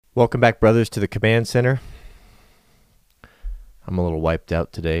Welcome back, brothers, to the Command Center. I'm a little wiped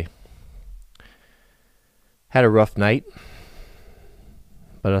out today. Had a rough night,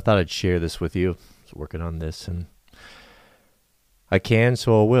 but I thought I'd share this with you. I was working on this, and I can,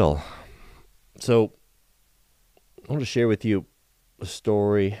 so I will. So, I want to share with you a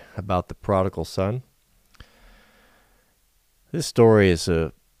story about the prodigal son. This story is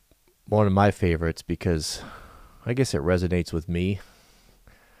one of my favorites because I guess it resonates with me.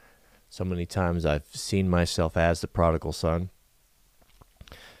 So many times I've seen myself as the prodigal son.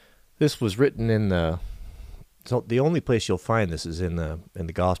 This was written so the only place you'll find this is in the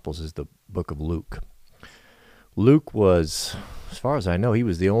Gospels is the book of Luke. Luke was, as far as I know, he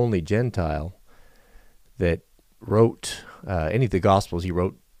was the only Gentile that wrote any of the Gospels. He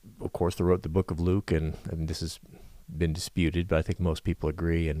wrote, of course, wrote the book of Luke, and this has been disputed, but I think most people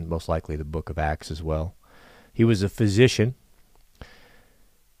agree, and most likely the book of Acts as well. He was a physician.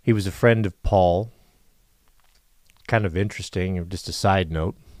 He was a friend of Paul. Kind of interesting, just a side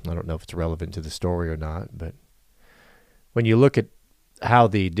note. I don't know if it's relevant to the story or not, but when you look at how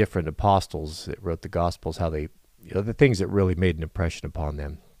the different apostles that wrote the Gospels, how they, the things that really made an impression upon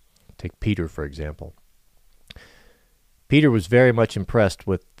them. Take Peter, for example. Peter was very much impressed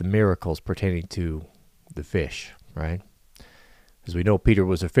with the miracles pertaining to the fish, right? As we know, Peter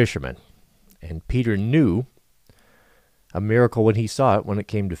was a fisherman, and Peter knew a miracle when he saw it when it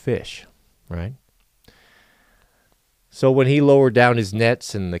came to fish, right? So when he lowered down his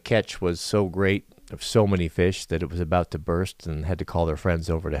nets and the catch was so great of so many fish that it was about to burst and had to call their friends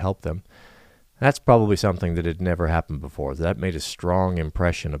over to help them, that's probably something that had never happened before. That made a strong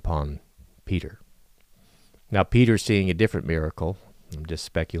impression upon Peter. Now Peter seeing a different miracle, I'm just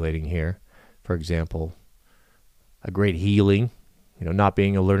speculating here, for example, a great healing, not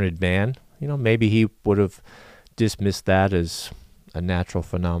being a learned man, maybe he would have dismissed that as a natural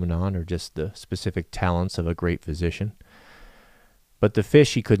phenomenon or just the specific talents of a great physician. But the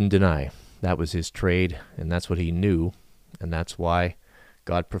fish he couldn't deny. That was his trade, and that's what he knew, and that's why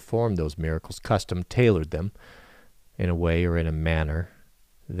God performed those miracles, custom-tailored them in a way or in a manner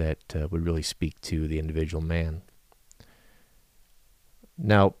that would really speak to the individual man.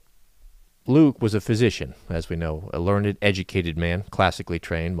 Now, Luke was a physician, as we know, a learned, educated man, classically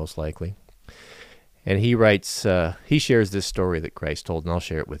trained, most likely. And he writes, he shares this story that Christ told, and I'll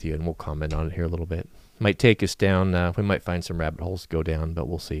share it with you, and we'll comment on it here a little bit. Might take us down, we might find some rabbit holes to go down, but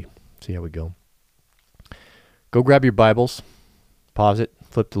we'll see how we go. Go grab your Bibles, pause it,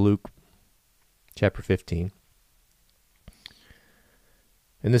 flip to Luke chapter 15.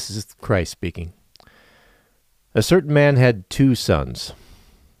 And this is Christ speaking. A certain man had 2 sons,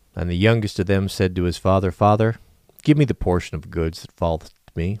 and the youngest of them said to his father, Father, give me the portion of goods that falleth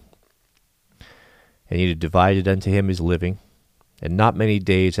to me. And he divided unto him his living. And not many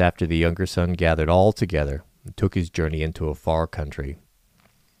days after the younger son gathered all together, and took his journey into a far country,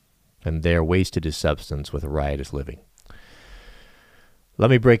 and there wasted his substance with a riotous living. Let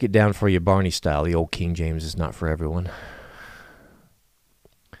me break it down for you Barney style. The old King James is not for everyone.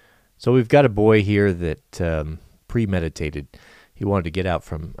 So we've got a boy here that premeditated. He wanted to get out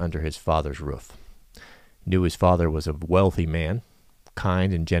from under his father's roof. Knew his father was a wealthy man,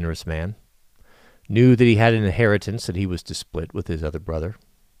 kind and generous man. Knew that he had an inheritance that he was to split with his other brother.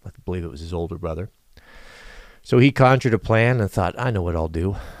 I believe it was his older brother. So he conjured a plan and thought, I know what I'll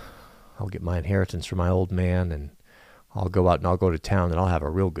do. I'll get my inheritance from my old man, and I'll go out and I'll go to town and I'll have a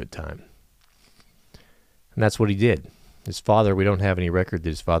real good time. And that's what he did. His father, we don't have any record that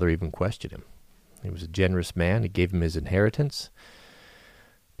his father even questioned him. He was a generous man. He gave him his inheritance,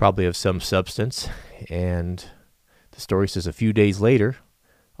 probably of some substance. And the story says a few days later,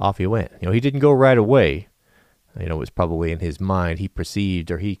 off he went. He didn't go right away. It was probably in his mind. He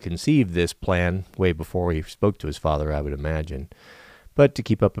perceived or he conceived this plan way before he spoke to his father, I would imagine. But to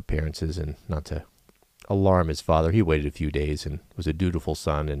keep up appearances and not to alarm his father, he waited a few days and was a dutiful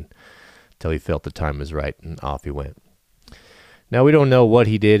son until he felt the time was right, and off he went. Now, we don't know what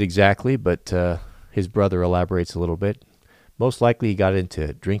he did exactly, but his brother elaborates a little bit. Most likely he got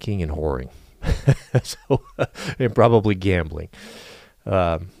into drinking and whoring, and probably gambling.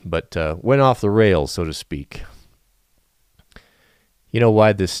 But went off the rails, so to speak.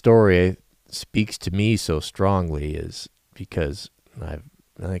 Why this story speaks to me so strongly is because I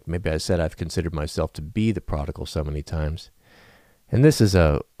think maybe I said I've considered myself to be the prodigal so many times. And this is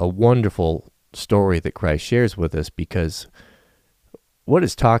a wonderful story that Christ shares with us, because what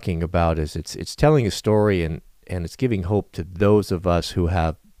it's talking about is it's telling a story and it's giving hope to those of us who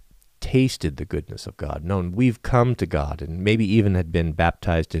have tasted the goodness of God, known we've come to God, and maybe even had been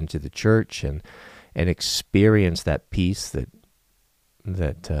baptized into the church and experienced that peace that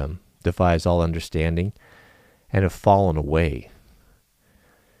defies all understanding, and have fallen away.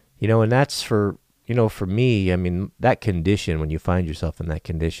 And that's for me, I mean, that condition, when you find yourself in that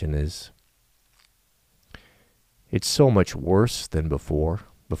condition, it's so much worse than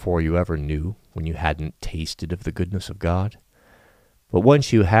before you ever knew, when you hadn't tasted of the goodness of God. But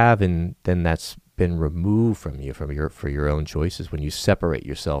once you have, and then that's been removed from you for your own choices, when you separate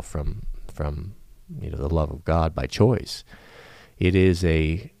yourself from the love of God by choice, it's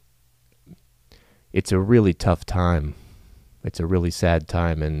a really tough time. It's a really sad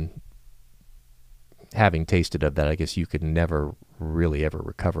time, and having tasted of that, I guess you could never really ever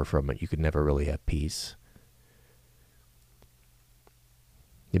recover from it. You could never really have peace.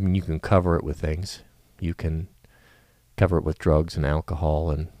 I mean, you can cover it with things. You can cover it with drugs and alcohol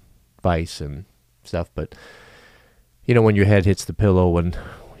and vice and stuff, but when your head hits the pillow, when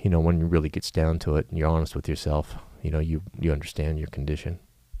it really gets down to it and you're honest with yourself, you understand your condition.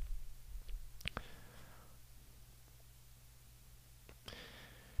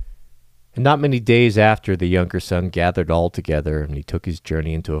 And not many days after, the younger son gathered all together, and he took his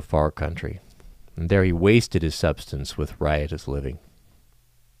journey into a far country. And there he wasted his substance with riotous living.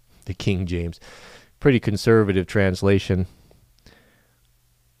 The King James, pretty conservative translation.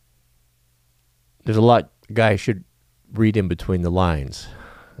 There's a lot a guy should read in between the lines.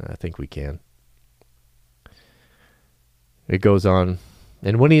 I think we can. It goes on,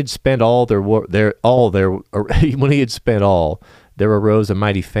 and when he had spent all, there arose a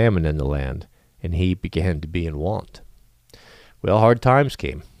mighty famine in the land, and he began to be in want. Well, hard times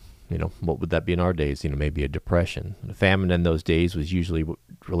came. What would that be in our days? Maybe a depression. The famine in those days was usually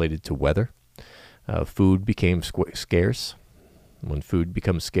related to weather. Food became scarce. When food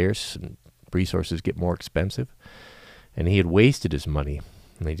becomes scarce, resources get more expensive. And he had wasted his money,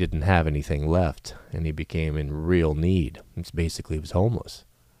 and he didn't have anything left, and he became in real need. He was homeless.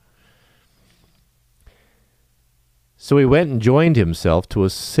 So he went and joined himself to a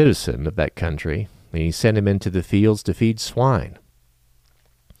citizen of that country, and he sent him into the fields to feed swine.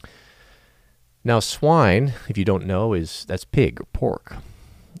 Now, swine, if you don't know, that's pig or pork.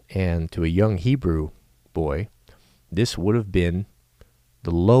 And to a young Hebrew boy, this would have been the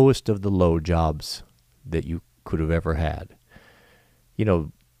lowest of the low jobs that you could have ever had. I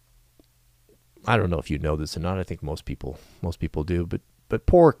don't know if you know this or not. I think most people do, but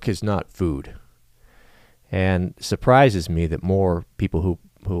pork is not food. And it surprises me that more people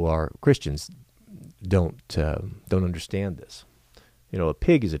who are Christians don't understand this. A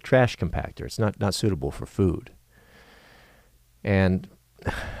pig is a trash compactor. It's not suitable for food. And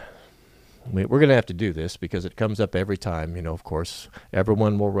we're going to have to do this because it comes up every time. Of course,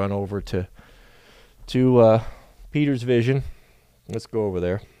 everyone will run over to Peter's vision. Let's go over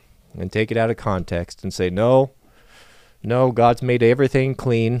there and take it out of context and say, no, God's made everything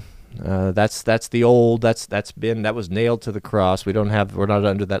clean. That's the old. That was nailed to the cross. We're not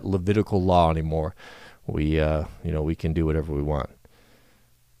under that Levitical law anymore. We can do whatever we want.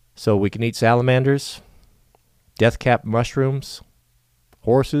 So we can eat salamanders, death-capped mushrooms,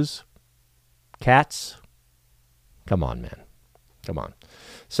 horses, cats. Come on, man. Come on.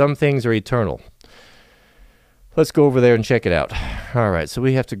 Some things are eternal. Let's go over there and check it out. All right, so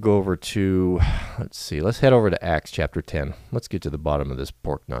we have to go over to, let's head over to Acts chapter 10. Let's get to the bottom of this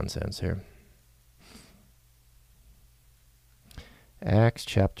pork nonsense here. Acts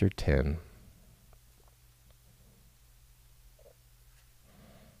chapter 10.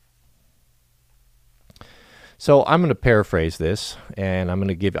 So I'm going to paraphrase this, and I'm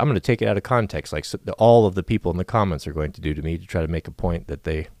going to take it out of context, like all of the people in the comments are going to do to me, to try to make a point that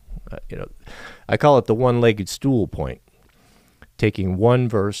they, I call it the one-legged stool point. Taking one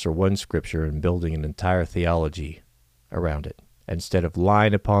verse or one scripture and building an entire theology around it, instead of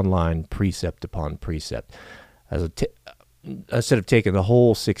line upon line, precept upon precept. Instead of taking the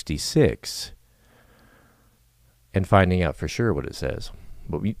whole 66 and finding out for sure what it says.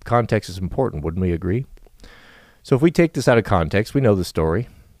 But context is important, wouldn't we agree? So if we take this out of context, we know the story.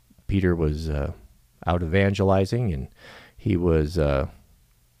 Peter was out evangelizing, and he was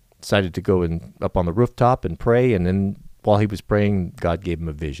decided to go up on the rooftop and pray, and then while he was praying, God gave him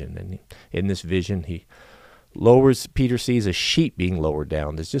a vision. And in this vision, Peter sees a sheet being lowered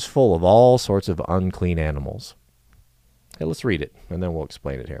down that's just full of all sorts of unclean animals. Okay, let's read it, and then we'll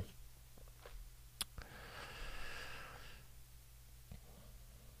explain it here.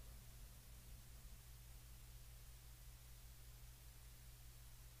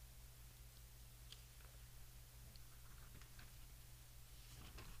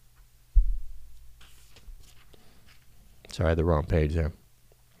 Sorry, the wrong page there.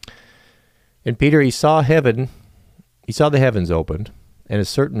 And Peter, he saw the heavens opened, and a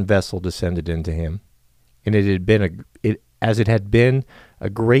certain vessel descended into him, and as it had been a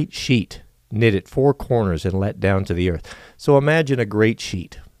great sheet, knit at four corners and let down to the earth. So imagine a great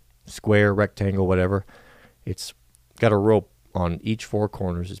sheet, square, rectangle, whatever. It's got a rope on each four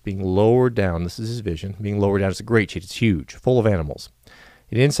corners. It's being lowered down. This is his vision, being lowered down. It's a great sheet. It's huge, full of animals.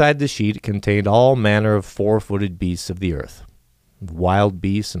 And inside the sheet it contained all manner of four-footed beasts of the earth, of wild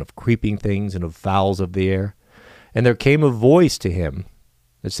beasts and of creeping things and of fowls of the air. And there came a voice to him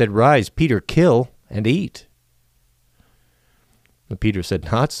that said, "Rise, Peter, kill and eat." But Peter said,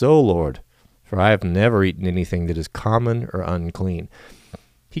 "Not so, Lord, for I have never eaten anything that is common or unclean."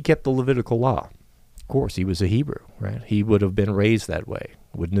 He kept the Levitical law. Of course, he was a Hebrew, right? He would have been raised that way.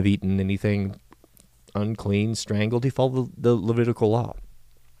 Wouldn't have eaten anything unclean, strangled. He followed the Levitical law.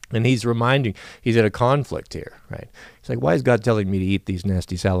 And he's at a conflict here, right? He's like, why is God telling me to eat these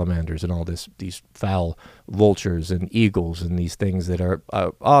nasty salamanders and all these foul vultures and eagles and these things that are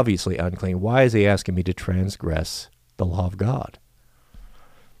obviously unclean? Why is he asking me to transgress the law of God?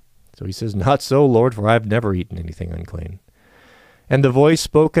 So he says, "Not so, Lord, for I have never eaten anything unclean." And the voice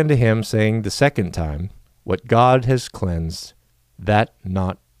spoke unto him, saying the second time, "What God has cleansed,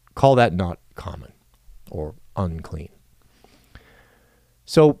 call that not common or unclean."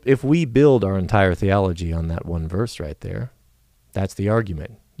 So if we build our entire theology on that one verse right there, that's the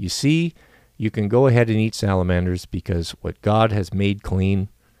argument. You see, you can go ahead and eat salamanders because what God has made clean,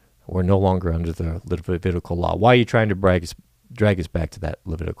 we're no longer under the Levitical law. Why are you trying to drag us back to that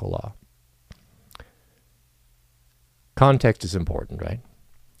Levitical law? Context is important, right?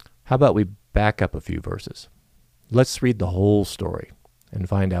 How about we back up a few verses? Let's read the whole story and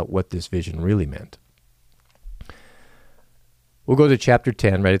find out what this vision really meant. We'll go to chapter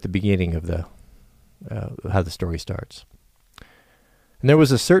 10, right at the beginning of how the story starts. "And there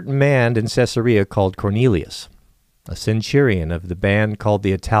was a certain man in Caesarea called Cornelius, a centurion of the band called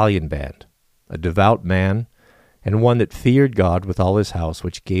the Italian band, a devout man, and one that feared God with all his house,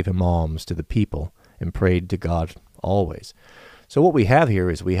 which gave him alms to the people and prayed to God always." So what we have here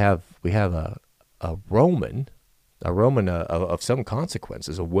is we have a Roman of some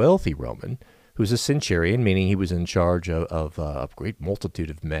consequences, a wealthy Roman, who's a centurion, meaning he was in charge of a great multitude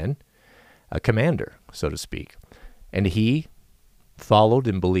of men, a commander, so to speak. And he followed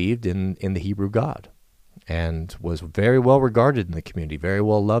and believed in the Hebrew God and was very well regarded in the community, very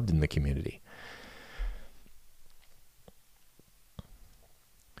well loved in the community.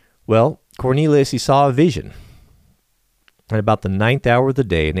 Well, Cornelius, he saw a vision. And about the 9th hour of the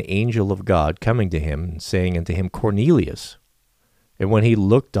day, an angel of God coming to him and saying unto him, "Cornelius." And when he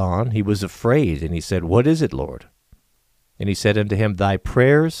looked on, he was afraid, and he said, "What is it, Lord?" And he said unto him, "Thy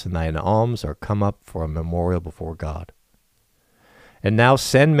prayers and thine alms are come up for a memorial before God. And now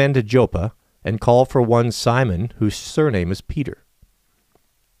send men to Joppa, and call for one Simon, whose surname is Peter.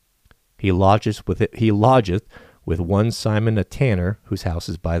 He lodgeth with one Simon a tanner, whose house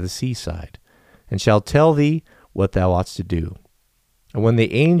is by the seaside, and shall tell thee what thou oughtest to do." And when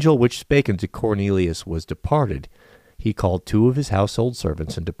the angel which spake unto Cornelius was departed, he called 2 of his household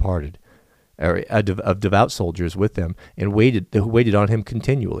servants and departed, of devout soldiers with them, and waited on him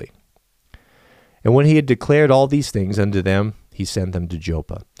continually. And when he had declared all these things unto them, he sent them to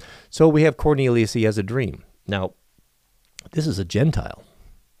Joppa. So we have Cornelius, he has a dream. Now, this is a Gentile.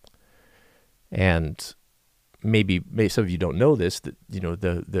 And maybe some of you don't know this, that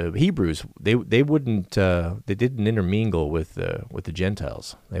the Hebrews, they didn't intermingle with the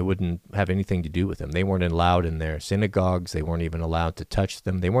Gentiles. They wouldn't have anything to do with them. They weren't allowed in their synagogues. They weren't even allowed to touch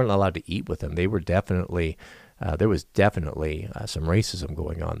them. They weren't allowed to eat with them. They were definitely there was definitely some racism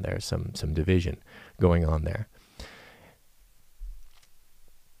going on there, some division going on there.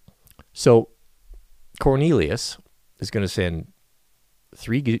 So Cornelius is going to send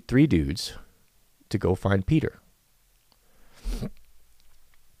three dudes to go find Peter.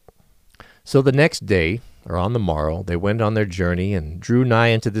 So the next day, or on the morrow, they went on their journey and drew nigh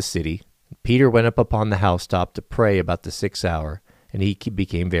into the city. Peter went up upon the housetop to pray about the 6th hour, and he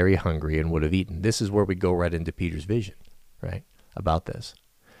became very hungry and would have eaten. This is where we go right into Peter's vision, right, about this.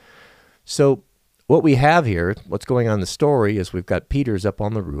 So what we have here, what's going on in the story, is we've got Peter's up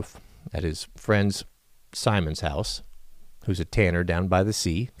on the roof at his friend's Simon's house, who's a tanner down by the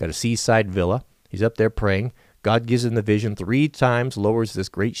sea, got a seaside villa. He's up there praying. God gives him the vision 3 times, lowers this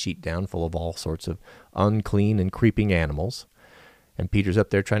great sheet down full of all sorts of unclean and creeping animals. And Peter's up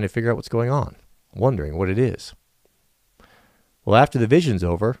there trying to figure out what's going on, wondering what it is. Well, after the vision's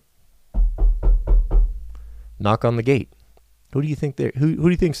over, knock on the gate. Who do you think who do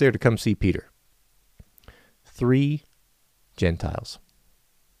you think's there to come see Peter? 3 Gentiles.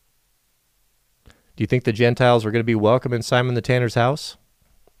 Do you think the Gentiles were going to be welcome in Simon the Tanner's house?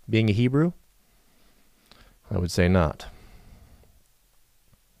 being a Hebrew? I would say not.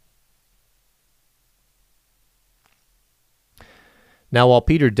 Now, while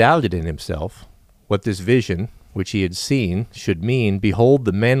Peter doubted in himself what this vision which he had seen should mean, behold,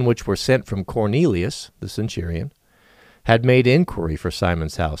 the men which were sent from Cornelius, the centurion, had made inquiry for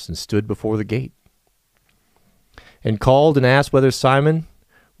Simon's house, and stood before the gate, and called and asked whether Simon,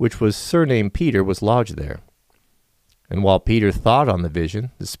 which was surnamed Peter, was lodged there. And while Peter thought on the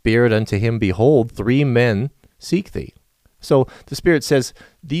vision, the Spirit unto him, behold, 3 men seek thee. So the Spirit says,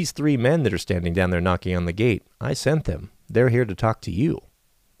 these 3 men that are standing down there knocking on the gate, I sent them. They're here to talk to you.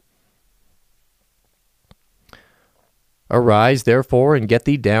 Arise, therefore, and get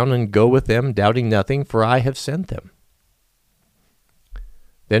thee down, and go with them, doubting nothing, for I have sent them.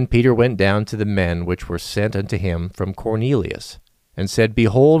 Then Peter went down to the men which were sent unto him from Cornelius, and said,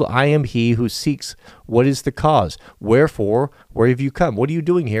 Behold, I am he who seeks what is the cause. Wherefore, where have you come? What are you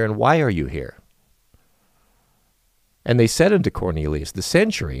doing here, and why are you here? And they said unto Cornelius, the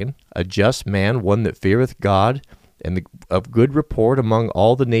centurion, a just man, one that feareth God, and of good report among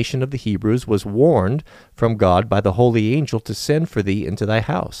all the nation of the Hebrews, was warned from God by the holy angel to send for thee into thy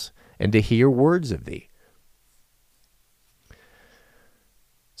house, and to hear words of thee.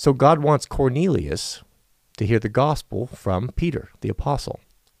 So God wants Cornelius to hear the gospel from Peter, the apostle.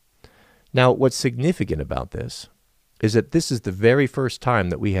 Now, what's significant about this is that this is the very first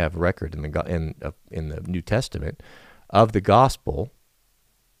time that we have record in the New Testament of the gospel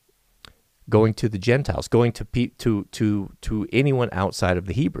going to the Gentiles, going to anyone outside of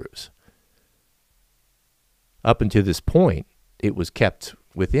the Hebrews. Up until this point, it was kept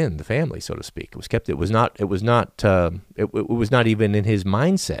within the family, so to speak. It was kept. It was not even in his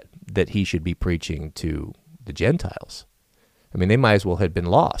mindset that he should be preaching to the Gentiles. I mean, they might as well have been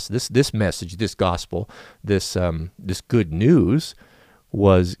lost. This message, this gospel, this good news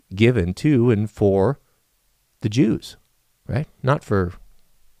was given to and for the Jews, right? Not for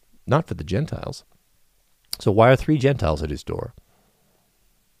the Gentiles. So why are 3 Gentiles at his door?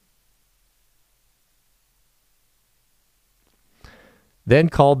 Then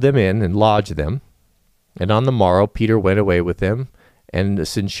called them in and lodged them. And on the morrow Peter went away with them, and the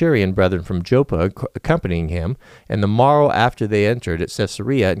centurion brethren from Joppa accompanying him. And the morrow after they entered at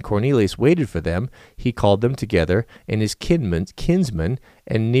Caesarea, and Cornelius waited for them, he called them together, and his kinsmen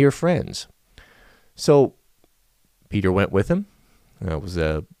and near friends. So Peter went with him. It was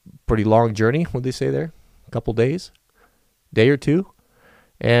a pretty long journey, what did they say there? A couple days? Day or two?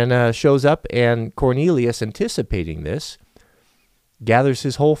 And shows up, and Cornelius, anticipating this, gathers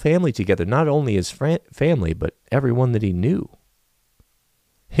his whole family together, not only his family, but everyone that he knew.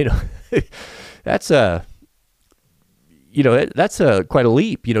 You know, that's quite a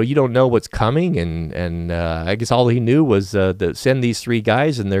leap. You know, you don't know what's coming, and I guess all he knew was send these 3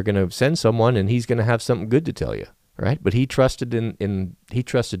 guys, and they're going to send someone, and he's going to have something good to tell you, right? But he trusted in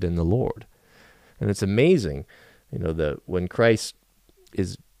the Lord, and it's amazing, you know, when Christ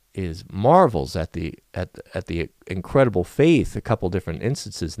is marvels at the incredible faith. A couple different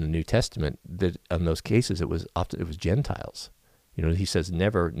instances in the New Testament that in those cases it was Gentiles. You know, he says,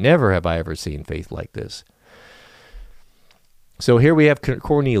 never have I ever seen faith like this. So here we have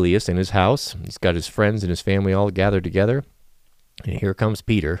Cornelius in his house. He's got his friends and his family all gathered together. And here comes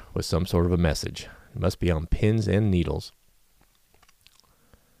Peter with some sort of a message. It must be on pins and needles.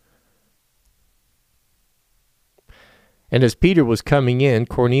 And as Peter was coming in,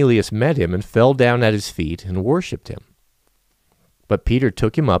 Cornelius met him and fell down at his feet and worshipped him. But Peter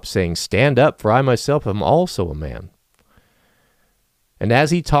took him up, saying, Stand up, for I myself am also a man. And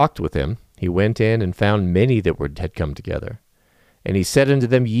as he talked with him, he went in and found many that had come together. And he said unto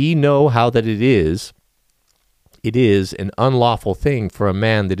them, Ye know how that it is an unlawful thing for a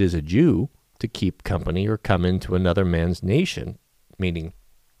man that is a Jew to keep company or come into another man's nation, meaning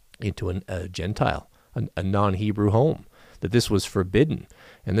into a Gentile, a non-Hebrew home, that this was forbidden.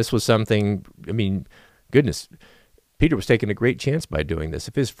 And this was something, I mean, goodness, Peter was taking a great chance by doing this.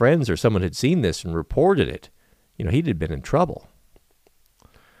 If his friends or someone had seen this and reported it, you know, he'd have been in trouble.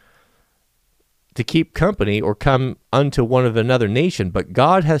 To keep company or come unto one of another nation, but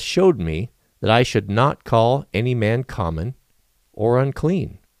God hath showed me that I should not call any man common or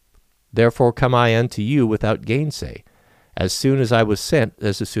unclean. Therefore come I unto you without gainsay, as soon as I was sent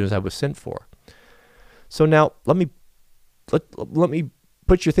for. So now let me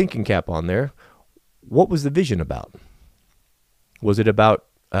put your thinking cap on there. What was the vision about? Was it about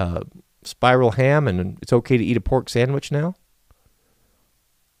spiral ham and it's okay to eat a pork sandwich now?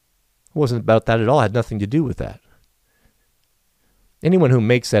 It wasn't about that at all. It had nothing to do with that. Anyone who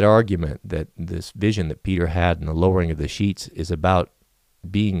makes that argument that this vision that Peter had in the lowering of the sheets is about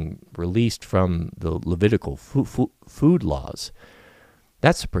being released from the Levitical food laws.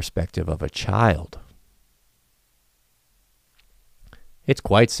 That's the perspective of a child. It's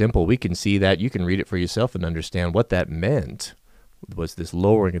quite simple. We can see that. You can read it for yourself and understand what that meant. Was this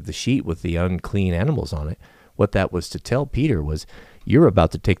lowering of the sheet with the unclean animals on it? What that was to tell Peter was, you're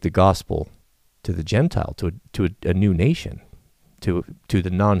about to take the gospel to the Gentile, to a new nation, to the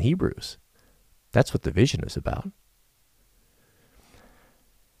non-Hebrews. That's what the vision is about.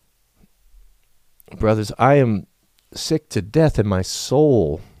 Brothers, I am sick to death in my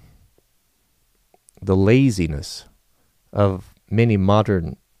soul, the laziness of many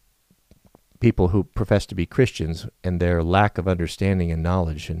modern people who profess to be Christians and their lack of understanding and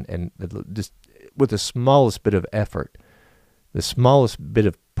knowledge, and just with the smallest bit of effort, the smallest bit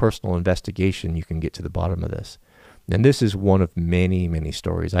of personal investigation, you can get to the bottom of this. And this is one of many, many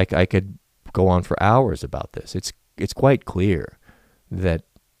stories. I could go on for hours about this. It's quite clear that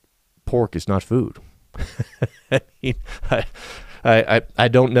pork is not food. I mean, I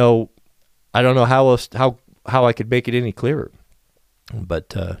don't know how I could make it any clearer.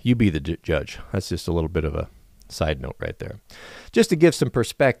 But you be the judge. That's just a little bit of a side note right there. Just to give some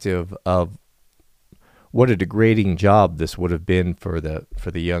perspective of what a degrading job this would have been for the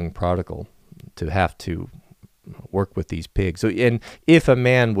young prodigal to have to work with these pigs. So, and if a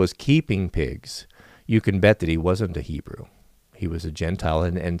man was keeping pigs, you can bet that he wasn't a Hebrew. He was a Gentile,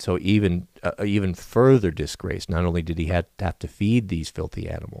 and so even further disgrace. Not only did he have to feed these filthy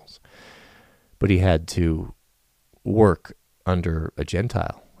animals, but he had to work under a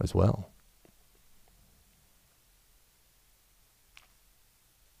Gentile as well.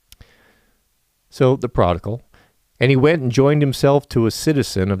 So the prodigal, and he went and joined himself to a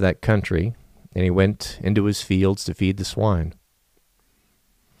citizen of that country, and he went into his fields to feed the swine.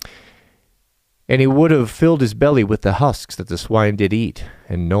 And he would have filled his belly with the husks that the swine did eat,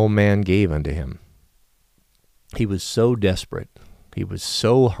 and no man gave unto him. He was so desperate, he was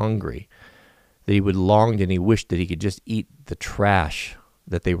so hungry, that he would longed and he wished that he could just eat the trash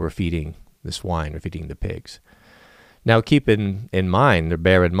that they were feeding the swine or feeding the pigs. Now keep in mind, or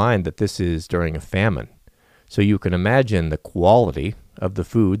bear in mind, that this is during a famine. So you can imagine the quality of the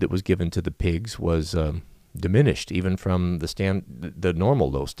food that was given to the pigs was diminished, even from the normal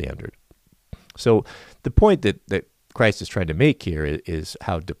low standard. So the point that Christ is trying to make here is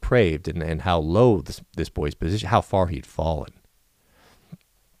how depraved and how low this boy's position, how far he'd fallen.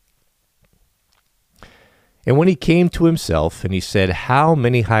 And when he came to himself, and he said, how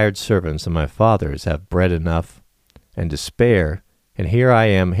many hired servants of my father's have bread enough and to spare, and here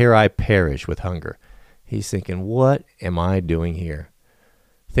I perish with hunger. He's thinking, what am I doing here?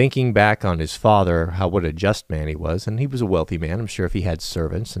 Thinking back on his father, what a just man he was, and he was a wealthy man. I'm sure if he had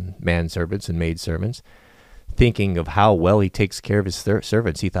servants and manservants and maidservants, thinking of how well he takes care of his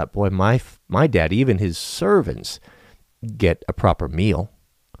servants, he thought, boy, my dad, even his servants, get a proper meal.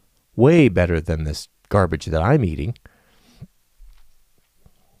 Way better than this garbage that I'm eating.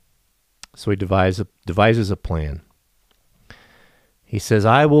 So he devises a plan. He says,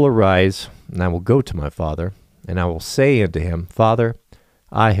 I will arise, and I will go to my father, and I will say unto him, Father,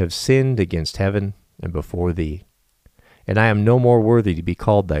 I have sinned against heaven and before thee, and I am no more worthy to be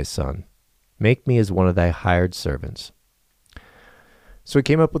called thy son. Make me as one of thy hired servants. So he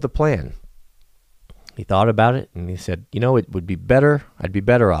came up with a plan. He thought about it, and he said, it would be better, I'd be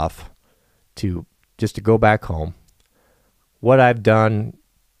better off just to go back home. What I've done,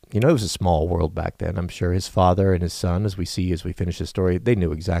 it was a small world back then. I'm sure his father and his son, as we finish the story, they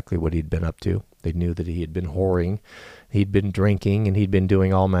knew exactly what he'd been up to. They knew that he had been whoring, he'd been drinking, and he'd been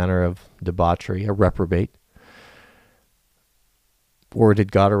doing all manner of debauchery, a reprobate. Word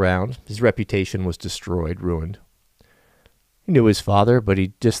had got around. His reputation was destroyed, ruined. He knew his father, but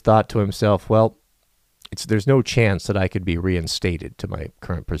he just thought to himself, well, there's no chance that I could be reinstated to my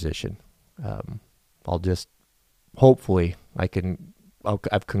current position. Hopefully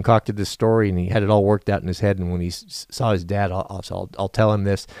I've concocted this story, and he had it all worked out in his head, and when he saw his dad, I'll tell him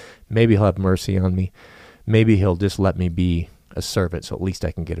this. Maybe he'll have mercy on me. Maybe he'll just let me be a servant, so at least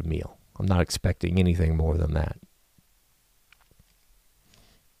I can get a meal. I'm not expecting anything more than that.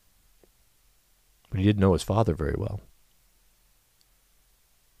 But he didn't know his father very well.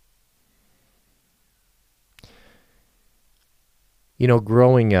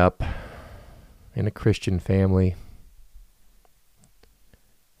 Growing up in a Christian family,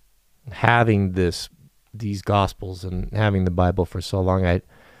 having these Gospels and having the Bible for so long,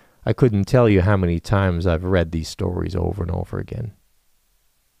 I couldn't tell you how many times I've read these stories over and over again.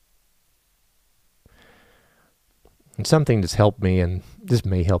 And something that's helped me, and this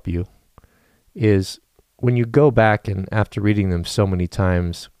may help you, is when you go back and after reading them so many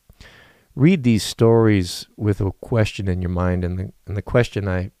times, read these stories with a question in your mind. And the question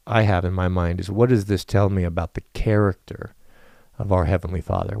I have in my mind is, what does this tell me about the character of our Heavenly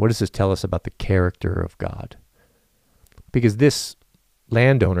Father? What does this tell us about the character of God? Because this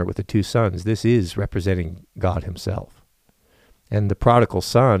landowner with the two sons, this is representing God himself. And the prodigal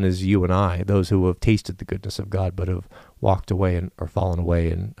son is you and I, those who have tasted the goodness of God but have walked away or fallen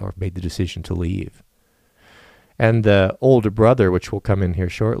away or made the decision to leave. And the older brother, which will come in here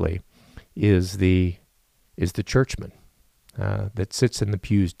shortly, is the churchman that sits in the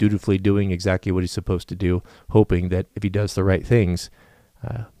pews dutifully doing exactly what he's supposed to do, hoping that if he does the right things,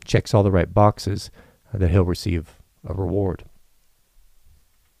 checks all the right boxes, that he'll receive a reward.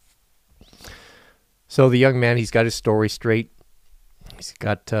 So the young man, he's got his story straight. He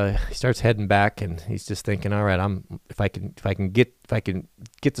starts heading back, and he's just thinking, all right, if I can get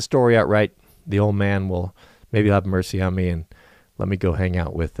the story out right, the old man will maybe have mercy on me and let me go hang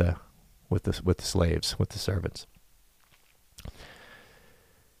out with the slaves, with the servants.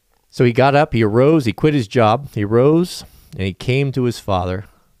 So he got up, he arose, he quit his job, he rose, and he came to his father.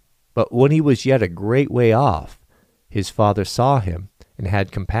 But when he was yet a great way off, his father saw him and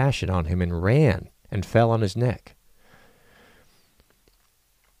had compassion on him and ran and fell on his neck.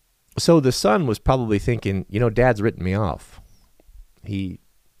 So the son was probably thinking, Dad's written me off. He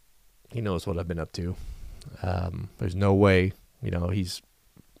knows what I've been up to. There's no way, he's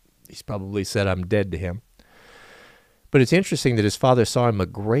probably said I'm dead to him. But it's interesting that his father saw him a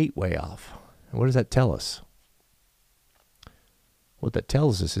great way off. And what does that tell us? What that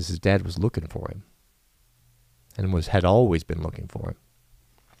tells us is his dad was looking for him and had always been looking for him.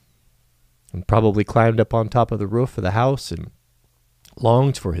 And probably climbed up on top of the roof of the house and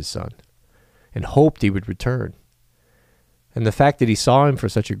longed for his son and hoped he would return. And the fact that he saw him for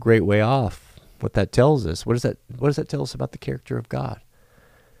such a great way off, what that tells us, what does that tell us about the character of God?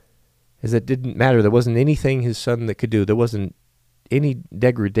 Is it didn't matter. There wasn't anything his son that could do. There wasn't any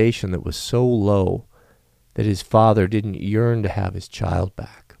degradation that was so low that his father didn't yearn to have his child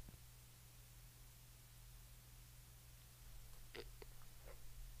back.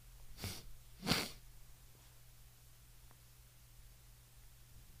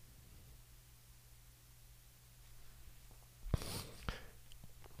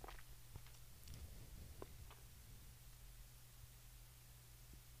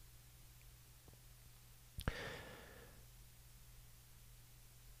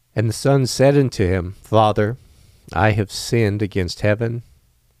 And the son said unto him, Father, I have sinned against heaven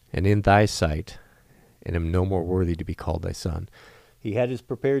and in thy sight, and am no more worthy to be called thy son. He had his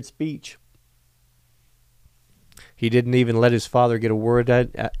prepared speech. He didn't even let his father get a word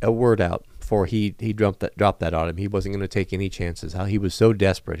out before he dropped that on him. He wasn't going to take any chances. He was so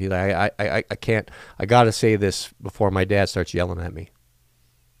desperate. He's like, I can't. I got to say this before my dad starts yelling at me.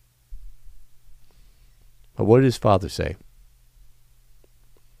 But what did his father say?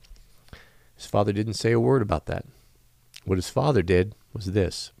 His father didn't say a word about that. What his father did was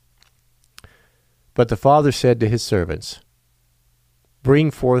this. But the father said to his servants,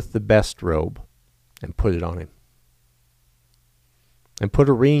 Bring forth the best robe and put it on him, and put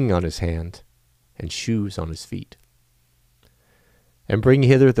a ring on his hand and shoes on his feet. And bring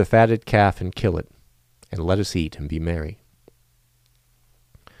hither the fatted calf and kill it, and let us eat and be merry.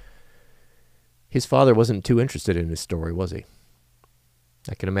 His father wasn't too interested in his story, was he?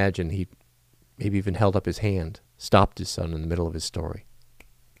 I can imagine he maybe even held up his hand, stopped his son in the middle of his story,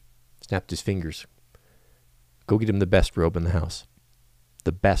 snapped his fingers. Go get him the best robe in the house,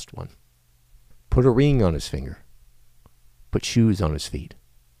 the best one. Put a ring on his finger. Put shoes on his feet.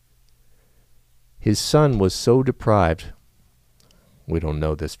 His son was so deprived, we don't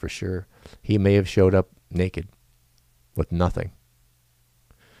know this for sure, he may have showed up naked, with nothing.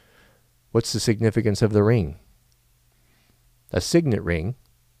 What's the significance of the ring? A signet ring,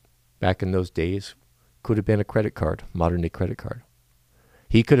 back in those days, could have been a credit card, modern-day credit card.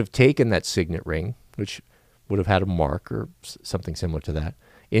 He could have taken that signet ring, which would have had a mark or something similar to that,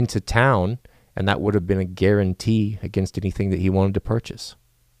 into town, and that would have been a guarantee against anything that he wanted to purchase.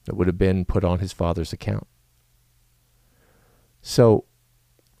 It would have been put on his father's account. So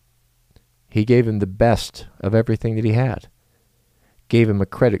he gave him the best of everything that he had. Gave him a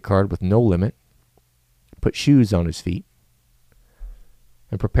credit card with no limit, put shoes on his feet,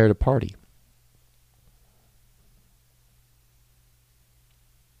 and prepared a party.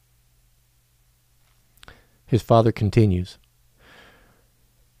 His father continues,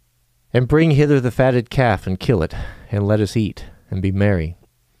 And bring hither the fatted calf, and kill it, and let us eat, and be merry.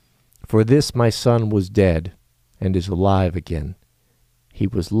 For this my son was dead, and is alive again. He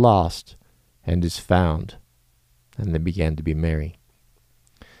was lost, and is found. And they began to be merry.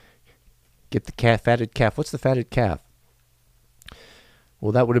 Get the fatted calf. What's the fatted calf?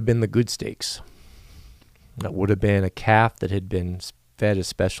 Well, that would have been the good steaks. That would have been a calf that had been fed a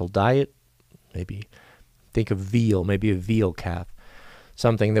special diet. Maybe think of veal, maybe a veal calf.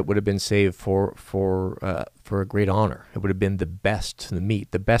 Something that would have been saved for a great honor. It would have been the best, the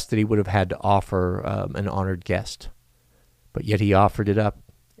meat, the best that he would have had to offer an honored guest. But yet he offered it up.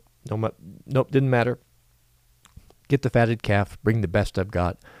 Nope, didn't matter. Get the fatted calf, bring the best I've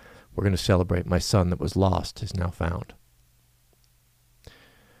got. We're going to celebrate. My son that was lost is now found.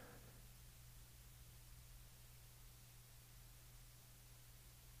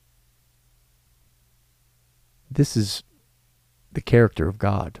 This is the character of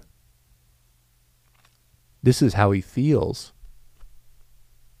God. This is how he feels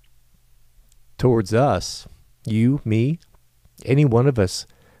towards us, you, me, any one of us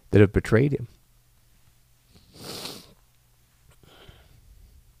that have betrayed him.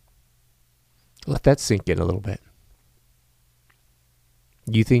 Let that sink in a little bit.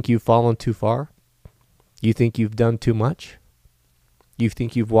 You think you've fallen too far? You think you've done too much? You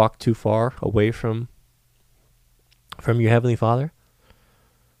think you've walked too far away from your Heavenly Father?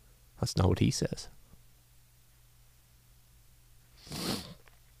 That's not what he says.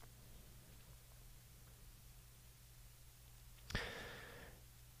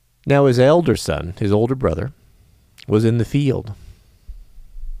 Now his elder son, his older brother, was in the field.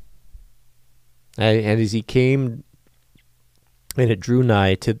 And as he came, and it drew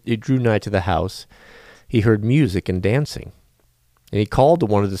nigh to the house, he heard music and dancing. And he called to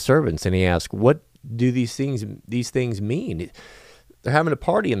one of the servants, and he asked, "What do these things mean?" They're having a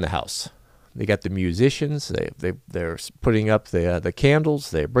party in the house. They got the musicians. They're putting up the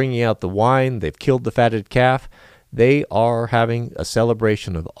candles. They're bringing out the wine. They've killed the fatted calf. They are having a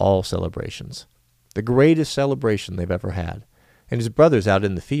celebration of all celebrations, the greatest celebration they've ever had. And his brother's out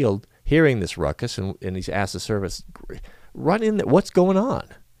in the field hearing this ruckus, and he's asked the servants, "Run in there. What's going on?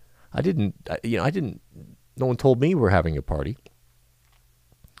 I didn't. No one told me we're having a party."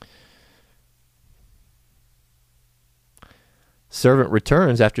 Servant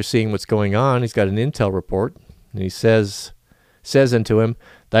returns after seeing what's going on. He's got an intel report, and he says unto him,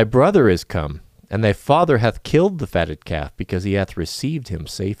 "Thy brother is come, and thy father hath killed the fatted calf, because he hath received him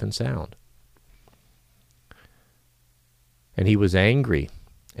safe and sound." And he was angry,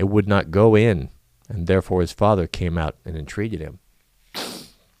 and would not go in, and therefore his father came out and entreated him.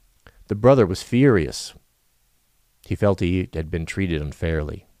 The brother was furious. He felt he had been treated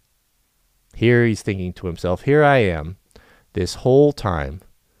unfairly. Here he's thinking to himself, here I am, this whole time,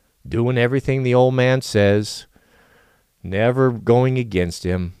 doing everything the old man says, never going against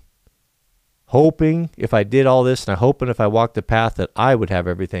him, hoping if I did all this, and hoping if I walked the path that I would have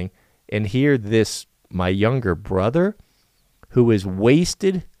everything. And here this, my younger brother, who has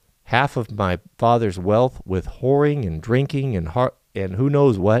wasted half of my father's wealth with whoring and drinking and who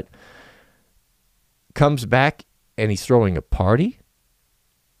knows what, comes back and he's throwing a party.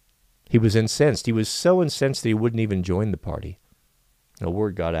 He was incensed. He was so incensed that he wouldn't even join the party. A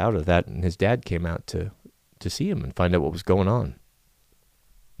word got out of that, and his dad came out to see him and find out what was going on.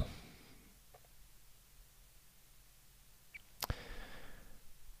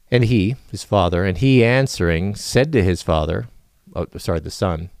 And he, his father, and he answering said to his father, the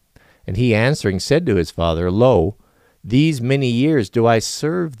son, and he answering said to his father, Lo, these many years do I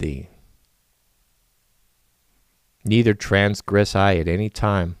serve thee. Neither transgress I at any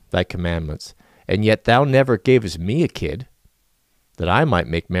time thy commandments, and yet thou never gavest me a kid, that I might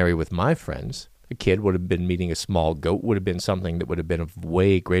make merry with my friends. A kid would have been meeting a small goat, would have been something that would have been of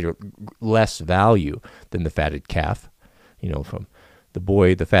way greater, less value than the fatted calf. From the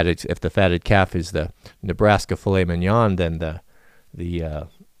boy, if the fatted calf is the Nebraska filet mignon, then the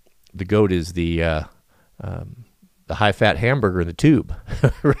goat is the high-fat hamburger in the tube,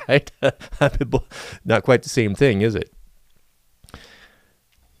 right? Not quite the same thing, is it?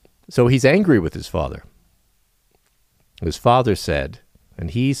 So he's angry with his father. His father said,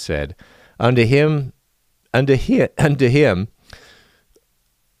 and he said, unto him,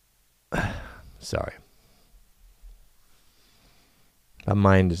 sorry. My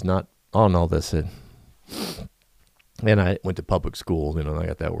mind is not on all this. And I went to public school, I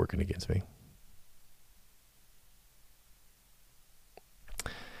got that working against me.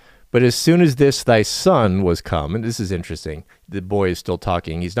 But as soon as this thy son was come, and this is interesting, the boy is still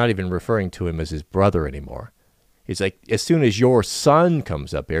talking. He's not even referring to him as his brother anymore. He's like, as soon as your son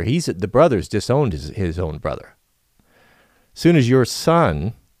comes up here, the brother's disowned his own brother. As soon as your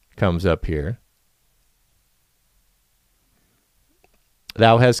son comes up here,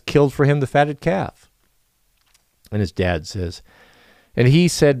 Thou hast killed for him the fatted calf. And his dad says, and he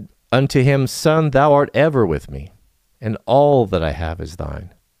said unto him, Son, thou art ever with me, and all that I have is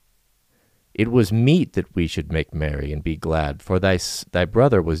thine. It was meet that we should make merry and be glad, for thy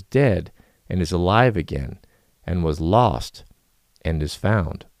brother was dead and is alive again, and was lost and is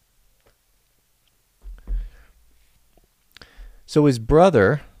found. So his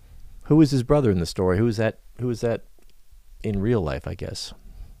brother, who was his brother in the story? Who is that in real life, I guess?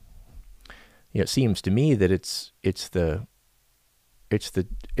 It seems to me that it's the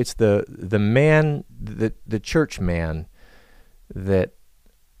man, the church man that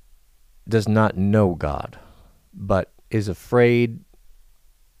does not know God, but is afraid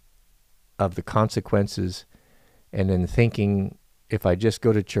of the consequences, and in thinking, if I just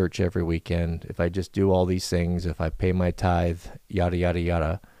go to church every weekend, if I just do all these things, if I pay my tithe, yada, yada,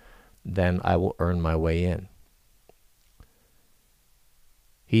 yada, then I will earn my way in.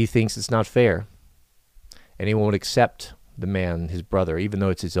 He thinks it's not fair, and he won't accept the man, his brother, even though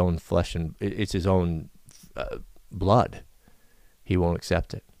it's his own flesh and it's his own blood. He won't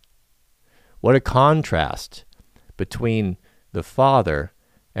accept it. What a contrast between the father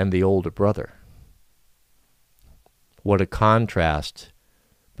and the older brother. What a contrast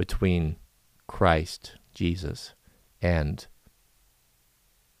between Christ, Jesus, and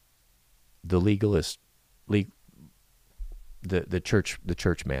the legalist, the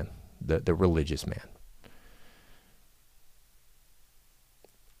church man, the religious man.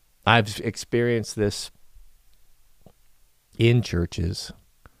 I've experienced this in churches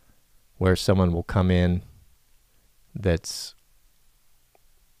where someone will come in that's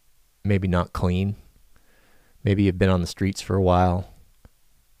maybe not clean. Maybe you've been on the streets for a while.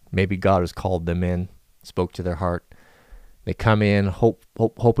 Maybe God has called them in, spoke to their heart. They come in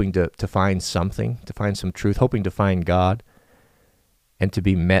hoping to find something, to find some truth, hoping to find God, and to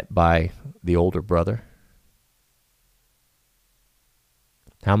be met by the older brother.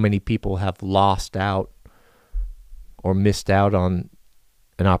 How many people have lost out or missed out on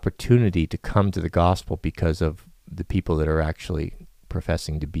an opportunity to come to the gospel because of the people that are actually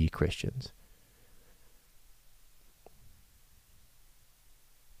professing to be Christians?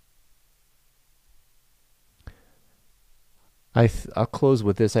 I'll close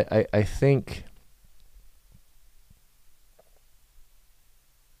with this. I think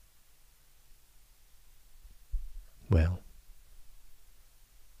well,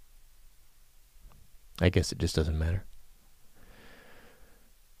 I guess it just doesn't matter.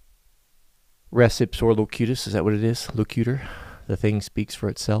 Res ipsor locutus, is that what it is? Locutor? The thing speaks for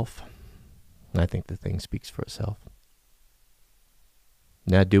itself? I think the thing speaks for itself.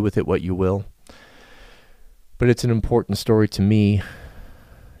 Now do with it what you will. But it's an important story to me.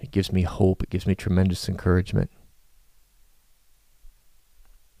 It gives me hope. It gives me tremendous encouragement.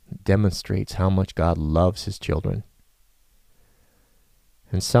 It demonstrates how much God loves his children.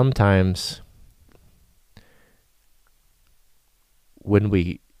 And sometimes when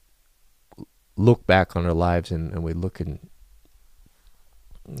we look back on our lives and we look and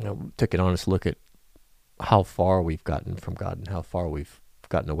take an honest look at how far we've gotten from God and how far we've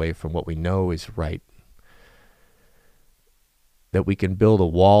gotten away from what we know is right, that we can build a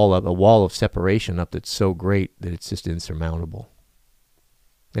wall of separation up that's so great that it's just insurmountable.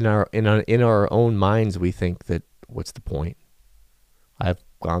 In our own minds, we think that what's the point? I've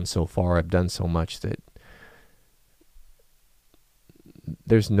gone so far, I've done so much that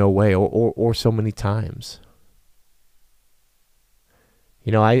there's no way, or so many times.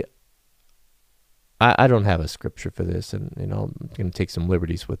 I don't have a scripture for this, and I'm going to take some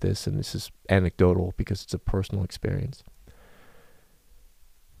liberties with this, and this is anecdotal because it's a personal experience.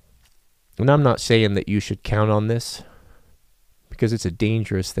 And I'm not saying that you should count on this, because it's a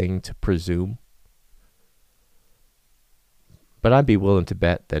dangerous thing to presume. But I'd be willing to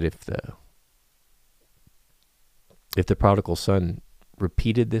bet that if the prodigal son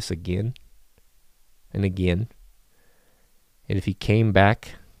repeated this again and again, and if he came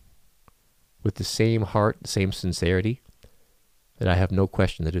back with the same heart, the same sincerity, that I have no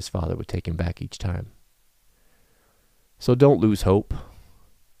question that his father would take him back each time. So don't lose hope.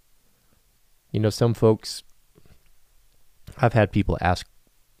 Some folks, I've had people ask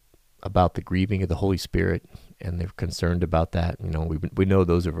about the grieving of the Holy Spirit, and they're concerned about that. We know,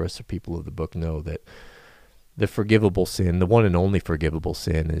 those of us, the people of the book, know that the forgivable sin, the one and only forgivable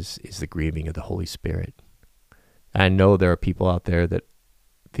sin, is the grieving of the Holy Spirit. I know there are people out there that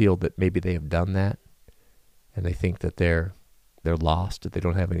feel that maybe they have done that, and they think that they're lost, that they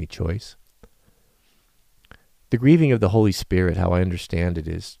don't have any choice. The grieving of the Holy Spirit, how I understand it,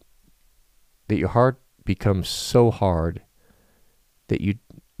 is that your heart becomes so hard that you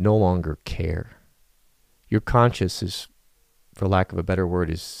no longer care. Your conscience is, for lack of a better word,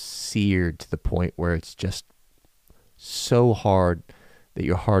 is seared to the point where it's just so hard that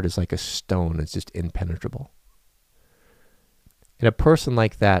your heart is like a stone. It's just impenetrable. And a person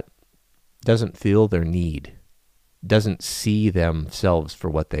like that doesn't feel their need, doesn't see themselves for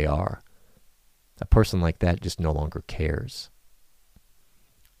what they are. A person like that just no longer cares.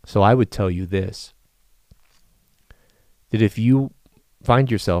 So I would tell you this, that if you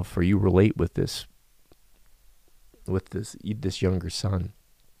find yourself or you relate with this younger son,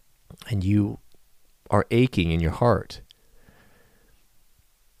 and you are aching in your heart,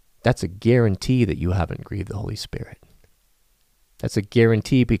 that's a guarantee that you haven't grieved the Holy Spirit. That's a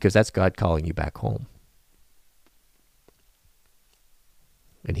guarantee, because that's God calling you back home.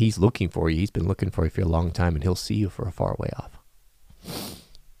 And he's looking for you. He's been looking for you for a long time, and he'll see you for a far way off.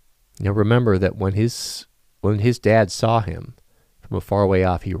 Now remember that when his dad saw him from a far way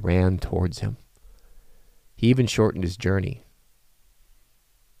off, he ran towards him. He even shortened his journey.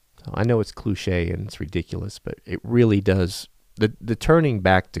 I know it's cliche and it's ridiculous, but it really does. The turning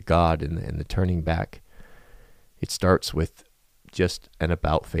back to God and the turning back, it starts with just an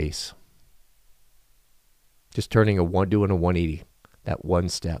about face. Just doing a 180, that one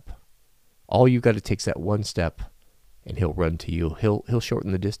step. All you got to take is that one step, and he'll run to you. He'll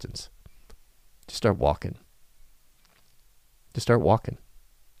shorten the distance. Just start walking. Just start walking.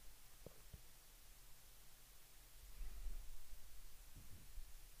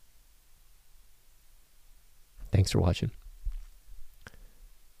 Thanks for watching.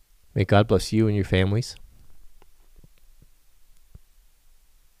 May God bless you and your families.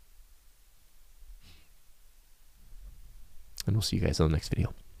 And we'll see you guys on the next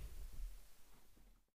video.